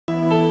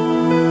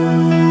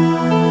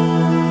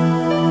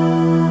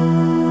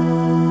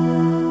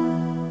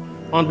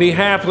On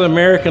behalf of the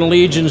American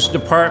Legion's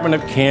Department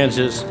of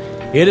Kansas,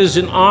 it is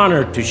an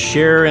honor to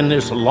share in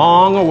this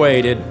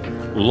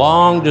long-awaited,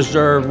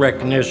 long-deserved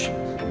recognition.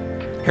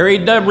 Harry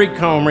W.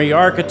 Colmery,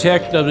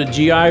 architect of the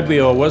GI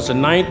Bill, was the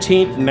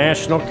 19th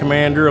National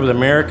Commander of the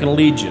American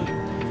Legion.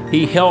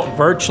 He held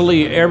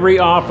virtually every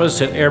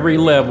office at every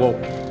level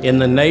in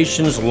the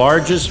nation's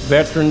largest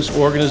veterans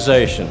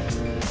organization,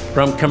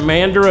 from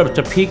Commander of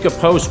Topeka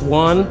Post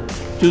 1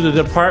 to the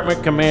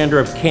Department Commander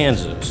of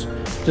Kansas,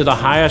 to the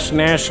highest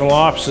national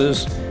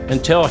offices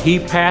until he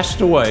passed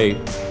away,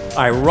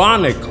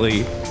 ironically,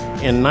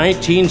 in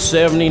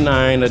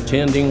 1979,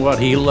 attending what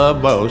he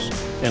loved most,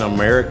 an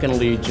American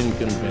Legion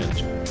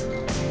convention.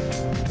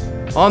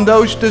 On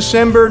those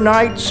December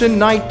nights in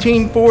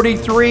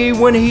 1943,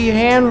 when he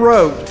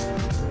hand-wrote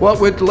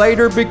what would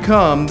later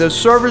become the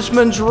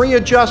Servicemen's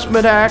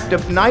Readjustment Act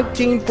of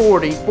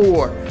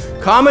 1944,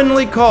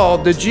 commonly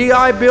called the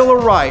GI Bill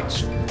of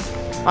Rights,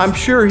 I'm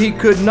sure he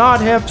could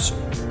not have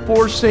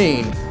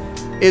foreseen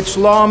its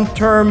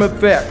long-term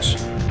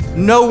effects.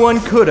 No one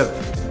could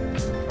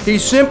have. He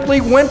simply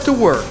went to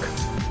work,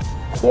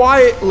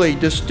 quietly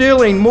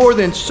distilling more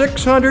than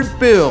 600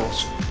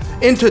 bills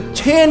into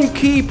 10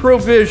 key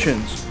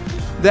provisions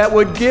that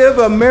would give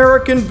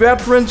American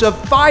veterans a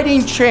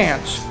fighting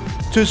chance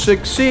to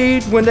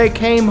succeed when they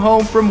came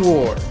home from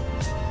war.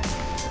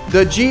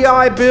 The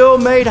GI Bill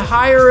made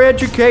higher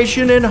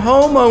education and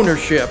home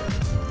ownership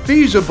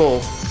feasible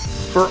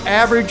for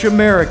average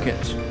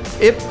Americans.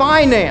 It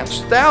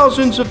financed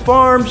thousands of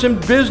farms and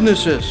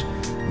businesses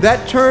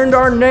that turned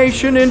our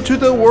nation into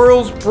the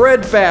world's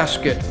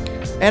breadbasket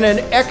and an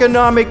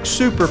economic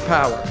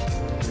superpower.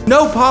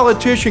 No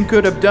politician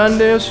could have done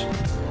this.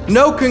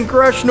 No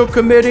congressional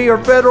committee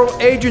or federal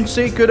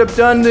agency could have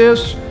done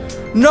this.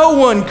 No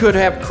one could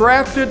have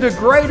crafted the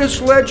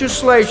greatest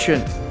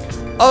legislation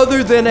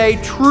other than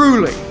a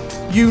truly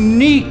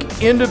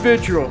unique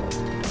individual,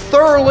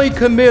 thoroughly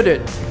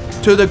committed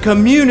to the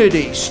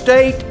community,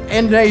 state,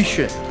 and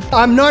nation.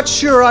 I'm not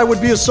sure I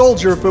would be a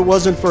soldier if it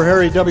wasn't for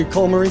Harry W.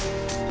 Colmery.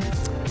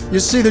 You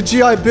see, the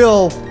GI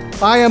Bill,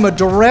 I am a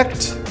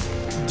direct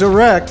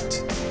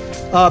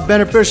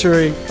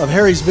beneficiary of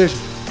Harry's vision.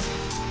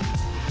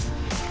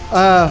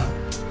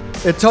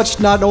 It touched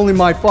not only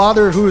my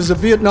father, who is a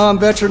Vietnam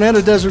veteran and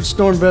a Desert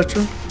Storm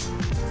veteran,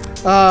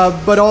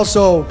 but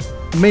also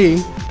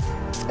me,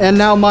 and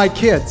now my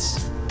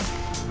kids.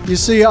 You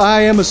see,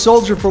 I am a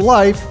soldier for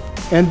life,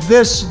 and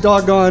this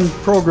doggone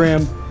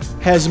program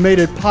has made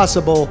it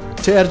possible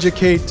to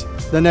educate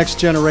the next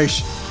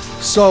generation.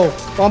 So,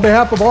 on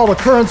behalf of all the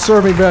current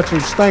serving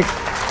veterans, thank you.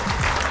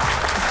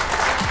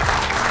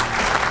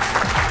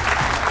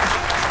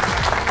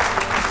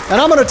 And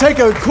I'm going to take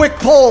a quick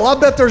poll. I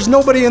bet there's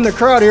nobody in the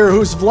crowd here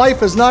whose life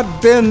has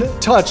not been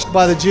touched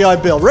by the GI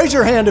Bill. Raise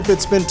your hand if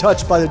it's been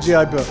touched by the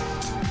GI Bill.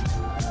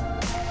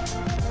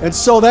 And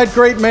so that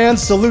great man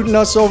saluting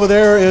us over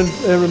there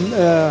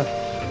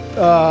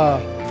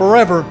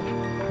forever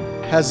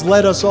has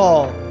led us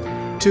all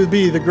to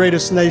be the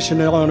greatest nation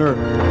on earth.